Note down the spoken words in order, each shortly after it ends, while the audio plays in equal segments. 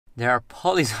There are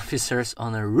police officers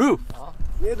on a roof.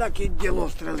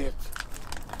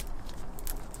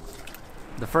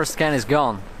 The first can is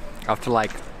gone after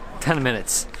like 10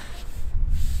 minutes.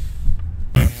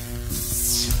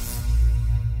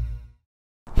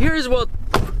 Here's what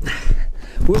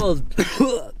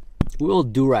we'll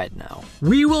do right now.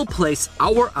 We will place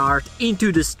our art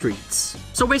into the streets.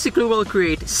 So basically we'll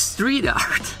create street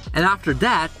art. And after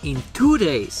that, in 2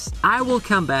 days, I will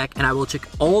come back and I will check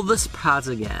all the spots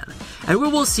again. And we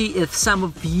will see if some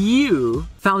of you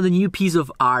found a new piece of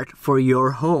art for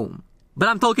your home. But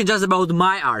I'm talking just about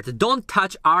my art. Don't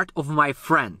touch art of my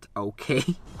friend,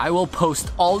 okay? I will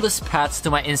post all the spots to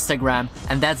my Instagram,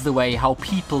 and that's the way how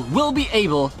people will be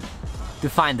able to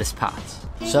find the spots.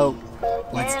 So,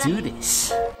 let's do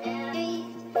this.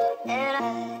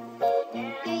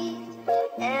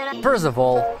 First of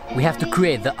all, we have to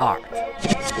create the art.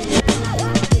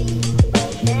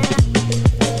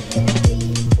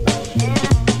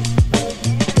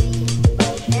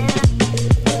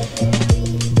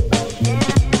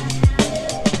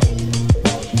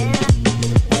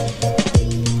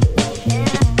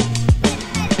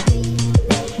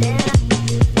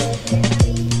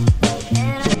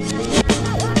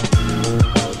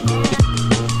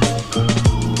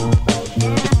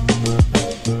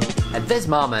 At this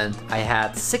moment, I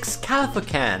had 6 calico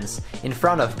cans in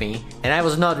front of me and I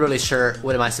was not really sure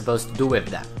what am I supposed to do with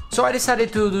them. So I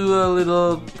decided to do a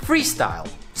little freestyle.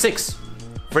 6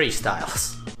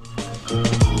 freestyles.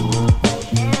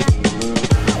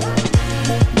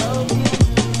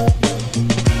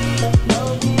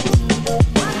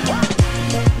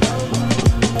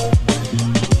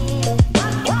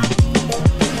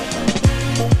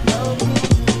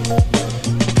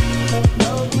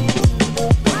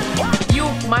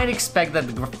 Expect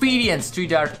that graffiti and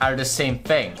street art are the same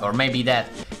thing, or maybe that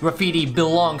graffiti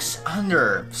belongs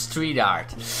under street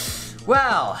art.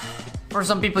 Well, for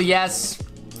some people yes,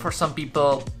 for some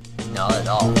people not at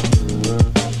all.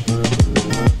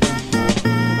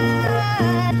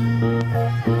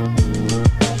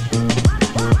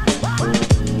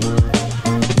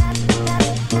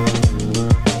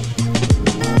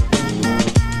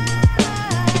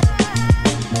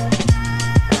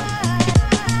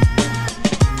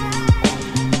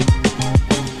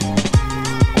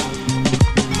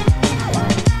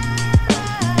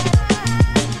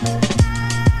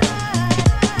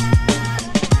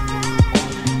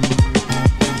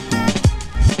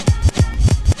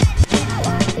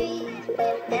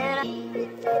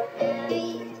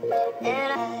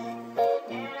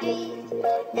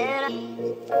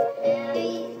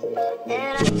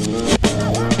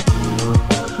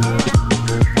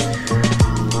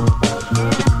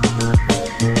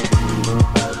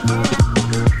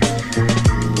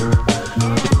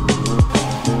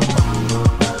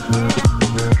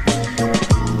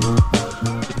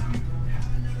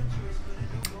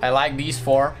 I like these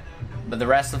 4, but the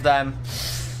rest of them...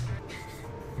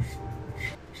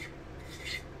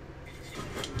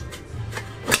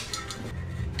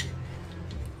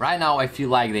 Right now I feel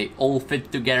like they all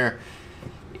fit together,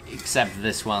 except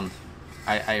this one.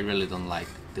 I really don't like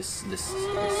this can.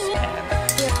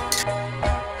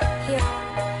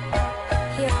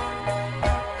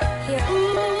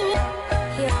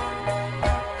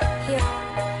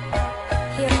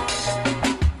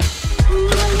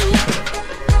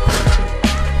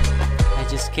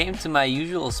 Came to my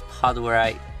usual spot where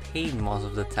I paint most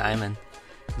of the time, and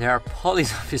there are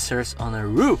police officers on a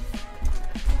roof.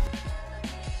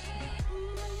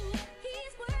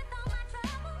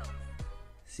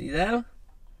 See them?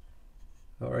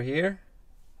 Over here?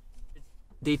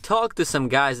 They talk to some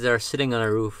guys that are sitting on a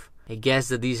roof. I guess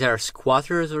that these are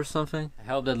squatters or something. I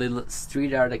hope that little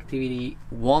street art activity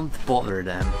won't bother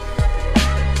them.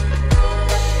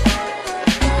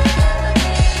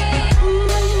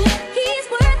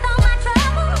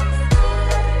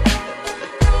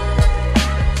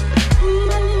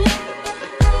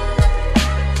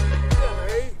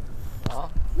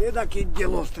 Taký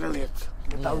delostrelec.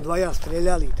 Tam dvaja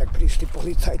streľali, tak prišli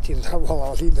policajti,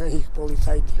 zavolali na ich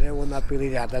policajti. Drevo napili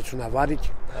a dačo navariť.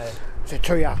 Že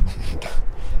čo ja?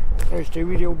 To ešte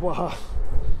videl Boha.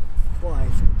 Boha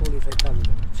je policajtami.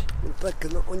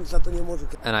 No oni za to nemôžu.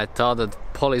 And I thought that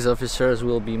police officers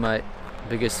will be my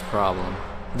biggest problem.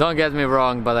 Don't get me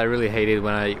wrong, but I really hate it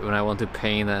when I want to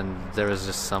paint and there is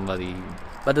just somebody.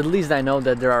 But at least I know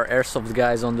that there are airsoft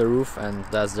guys on the roof, and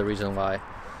that's the reason why.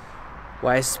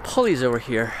 Why is police over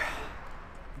here?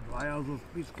 Dvaja zo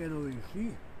Spiskenovi išli.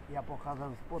 Ja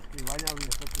pochádzam z Podky, Vaňavy,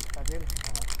 je to tu stader.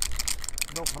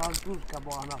 Do Francúzska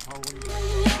bola na favorite.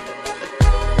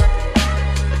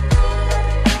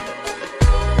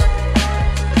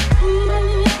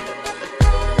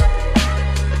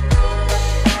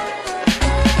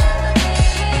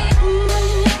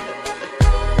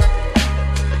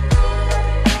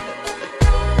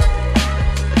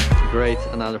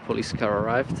 police car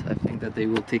arrived. I think that they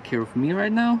will take care of me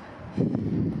right now.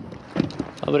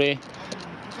 Dobrý.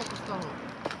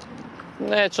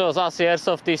 Niečo, asi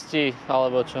airsoftisti,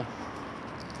 alebo čo.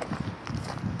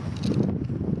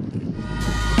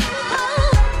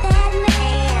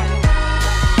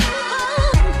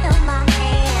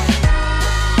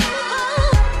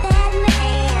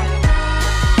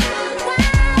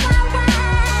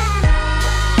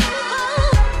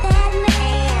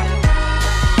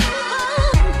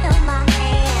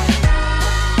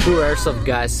 Two airsoft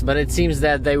guys, but it seems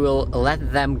that they will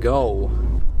let them go.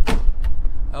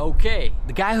 Okay,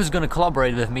 the guy who's gonna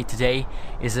collaborate with me today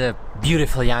is a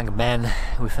beautiful young man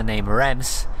with a name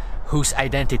Rams, whose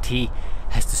identity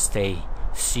has to stay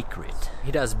secret.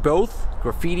 He does both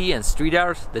graffiti and street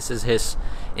art. This is his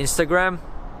Instagram,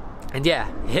 and yeah,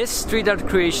 his street art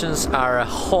creations are a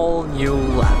whole new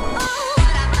level.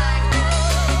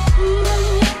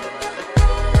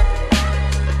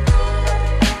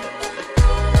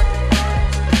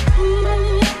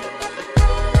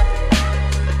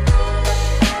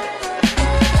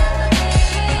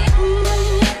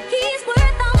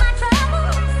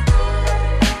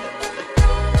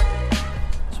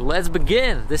 Let's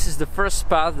begin. This is the first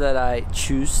spot that I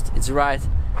chose. It's right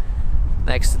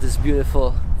next to this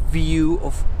beautiful view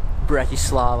of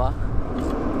Bratislava.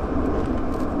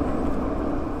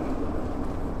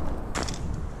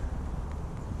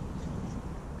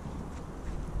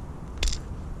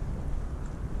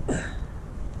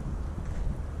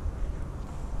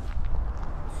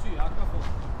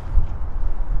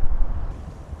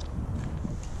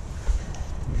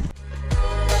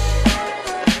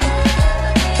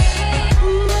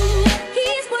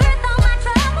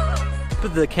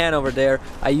 Put the can over there.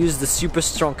 I use the super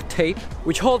strong tape,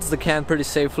 which holds the can pretty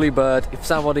safely, but if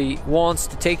somebody wants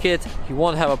to take it, he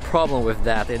won't have a problem with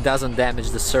that. It doesn't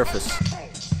damage the surface.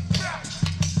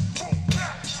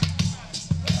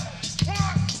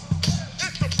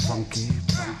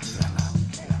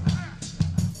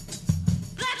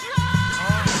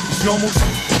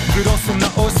 Wyrosłem na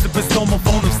ostrze bez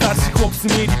domofonów. Starsi chłopcy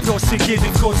mieli proście, kiedy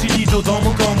wchodzili do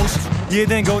domu komuś.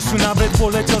 Jeden gościu nawet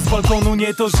poleciał z balkonu.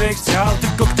 Nie to, że chciał,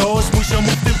 tylko ktoś musiał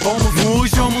mu w tym pomóc. Mój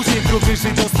ziomuś piętro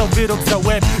wyżej dostał wyrok za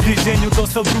łeb. W więzieniu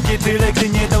dostał drugie tyle, gdy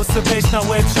nie dał se wejść na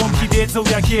łeb. Ziomki wiedzą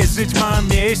jak jest, żyć ma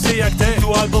mieście jak ten.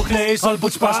 Tu albo klejesz,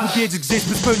 albo ćpasz lub jedziesz gdzieś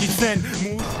by spełnić sen.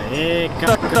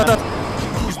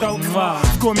 Dał dwa.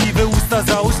 Skłamiwe usta,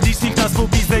 załóż licznik na swą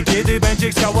pizdę. Kiedy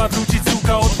będzie chciała wrócić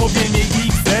suka, odpowiem jej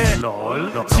XD.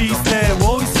 Cisnę,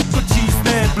 oj suko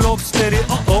cisnę. Blok 4,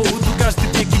 tu każdy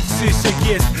wie kim Krzysiek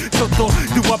jest. Co to,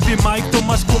 gdy łapie Mike, to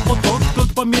masz kłopot.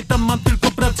 Odkąd pamiętam, mam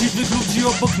tylko prawdziwych ludzi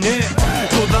obok mnie.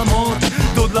 To dla mord,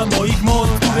 to dla moich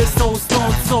mord, które są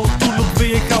stąd, są tu lub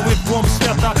wyjechały w głąb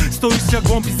świata. Stoisz jak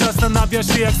głąb i zastanawiasz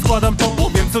się jak składam to.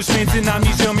 Powiem coś między nami,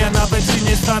 ziom, ja nawet się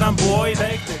nie staram, boy.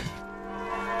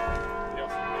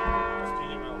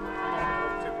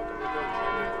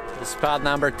 Spot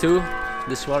number 2.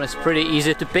 This one is pretty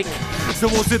easy to pick.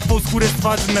 Założę twą skórę z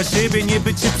twarzy na siebie. Nie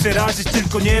by cię przerazić,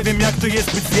 tylko nie wiem jak to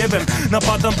jest być zjebem.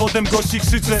 Napadam, potem gości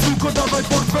krzyczę: suko dawaj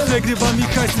portfel. Przegrywam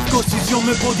ich hajsy w kości,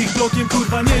 ziomy pod ich blokiem.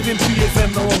 Kurwa nie wiem czy jest ze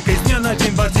mną okej. Z dnia na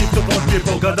dzień bardziej w to wątpię.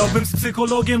 Pogadałbym z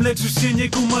psychologiem, lecz już się nie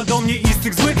kuma do mnie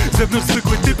instynkt zły. Z zewnątrz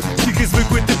zwykły typ, cichy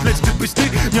zwykły typ. Lecz gdybyś ty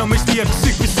miał myśli jak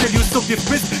krzyk, wystrzelił sobie w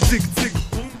pysk. Cyk, cyk,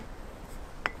 bum.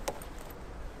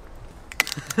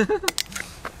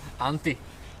 Anti.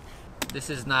 This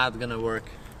is not gonna work.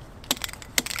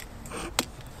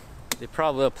 They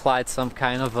probably applied some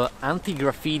kind of a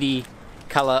anti-graffiti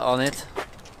color on it.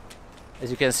 As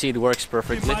you can see, it works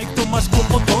perfectly. To masz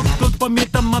kłopot, odkąd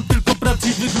pamiętam, mam tylko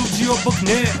prawdziwych ludzi obok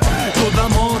mnie. To dla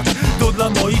mord, to dla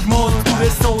moich mord,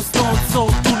 które są stąd, są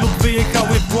tu lub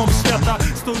wyjechały w głąb świata.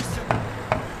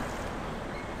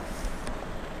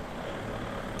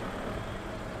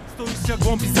 Stoisz jak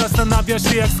głąb i zastanawiasz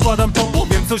się jak składam to.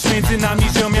 Powiem coś między nami,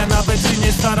 ziom, ja nawet się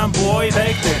nie staram, boy,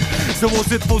 lekty.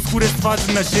 Założę twą skórę z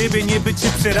twarzy na siebie. Nie by cię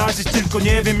przerazić, tylko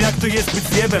nie wiem jak to jest być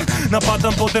zjebem.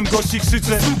 Napadam, potem gości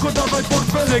krzyczę: suko dawaj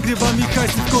portfel. Przegrywam ich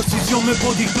hajsy w kości, ziomy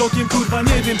pod ich blokiem. Kurwa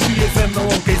nie wiem czy jest ze mną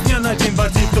okej. Z dnia na dzień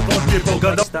bardziej w to wątpię.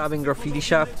 Pogadam. Stopping graffiti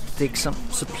shop, take some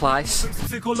supplies. Z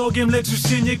psychologiem, lecz już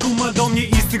się nie kuma do mnie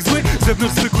instynkt zły. Z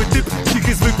zewnątrz zwykły typ,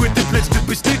 cichy zwykły typ. Lecz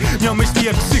gdybyś ty miał myśli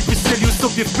jak krzyk, wystrzelił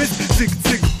sobie w pysk. Cyk,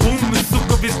 cyk, bum,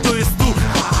 suko wiesz to jest tu.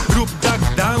 Rób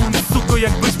tak down, suko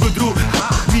jakbyś był dru.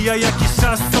 Mija jakiś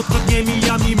czas, co to nie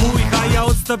mija mi mój. A ja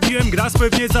odstawiłem gracz,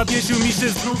 pewnie zawiesił mi się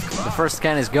znów. The first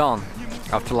can is gone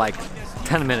after like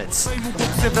 10 minutes.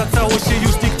 Przewracało się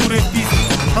już niektórych wizji.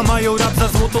 A mają rap za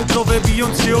złotą krowę,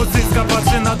 bijąc się o zyska.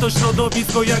 Patrzę na to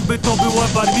środowisko, jakby to była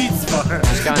barwictwa.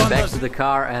 Just coming back to the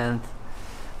car and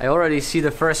I already see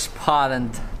the first spot and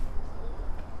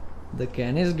the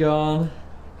can is gone.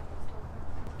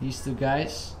 These two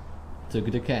guys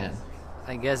took the can.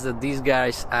 I guess that these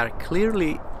guys are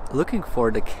clearly looking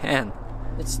for the can.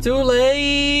 It's too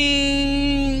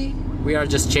late! We are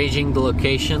just changing the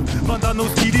location. Bandaną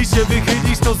skili się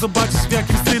wychylisz, to zobaczysz w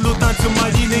jakim stylu tańczą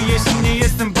maliny. Jeśli nie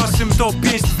jestem waszym top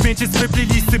 5, zmieńcie swe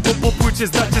playlisty, bo po płycie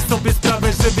zdacie sobie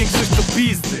sprawę, że większość to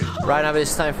pizdy. Right now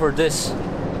it's time for this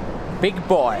big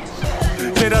boy.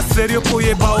 Teraz serio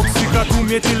pojebało, krzycha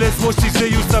tłumie tyle złości, że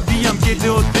już zabijam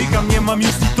kiedy oddycham. Nie mam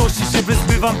już litości, się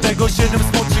wyzbywam tego. 7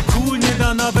 smoczy kul, nie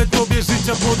da nawet tobie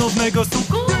życia ponownego.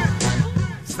 Suku,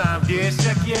 sam wiesz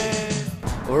jak jest.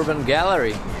 Urban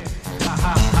Gallery.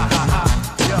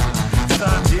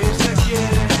 Sam wiesz jak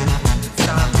jest.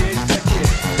 Sam wiesz jak jest.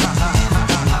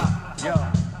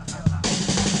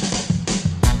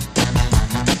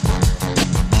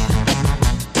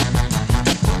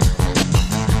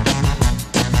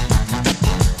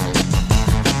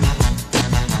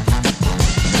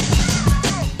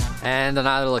 And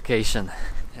another location,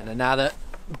 and another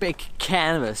big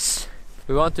canvas.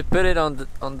 We want to put it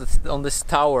on this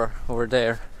tower over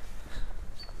there.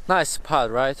 Nice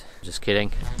spot, right? Just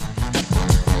kidding.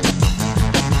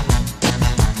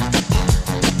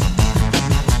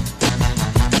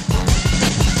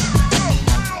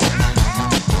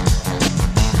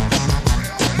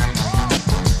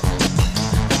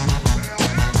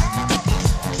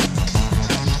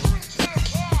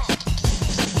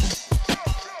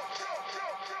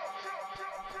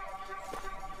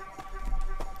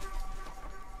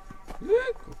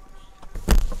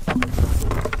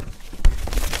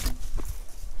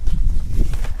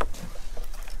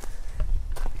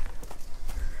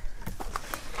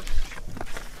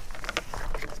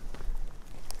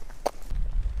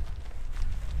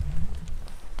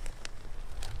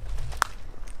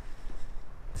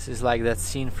 This is like that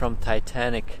scene from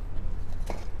Titanic.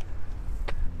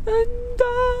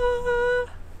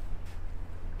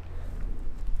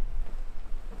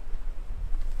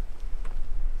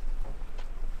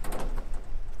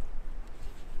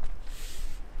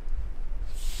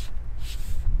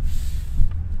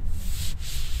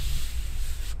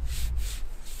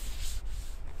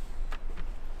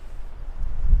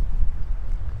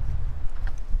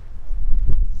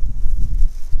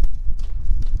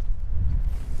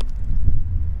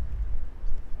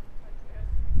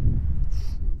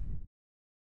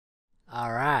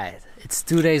 Alright, it's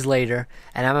 2 days later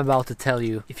and I'm about to tell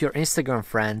you if your Instagram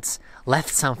friends left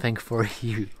something for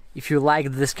you. If you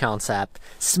liked this concept,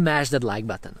 smash that like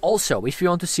button. Also, if you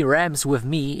want to see Rams with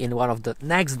me in one of the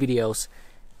next videos,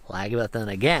 like button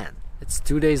again. It's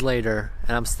 2 days later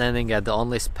and I'm standing at the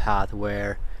only spot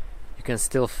where you can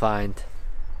still find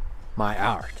my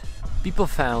art. People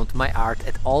found my art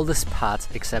at all the spots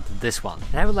except this one.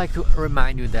 And I would like to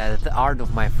remind you that the art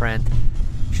of my friend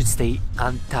should stay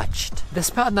untouched. The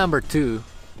spot number 2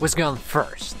 was gone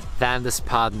first, then the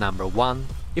spot number 1.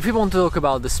 If we want to talk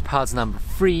about the spots number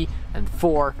 3 and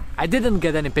 4, I didn't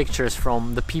get any pictures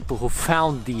from the people who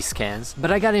found these cans,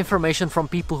 but I got information from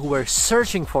people who were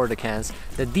searching for the cans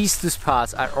that these 2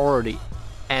 spots are already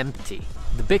empty.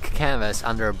 The big canvas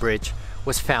under a bridge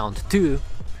was found too,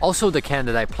 also the can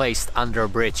that I placed under a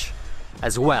bridge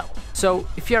as well. So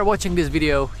if you are watching this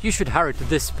video, you should hurry to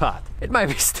this spot. It might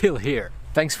be still here.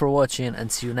 Thanks for watching and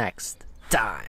see you next time.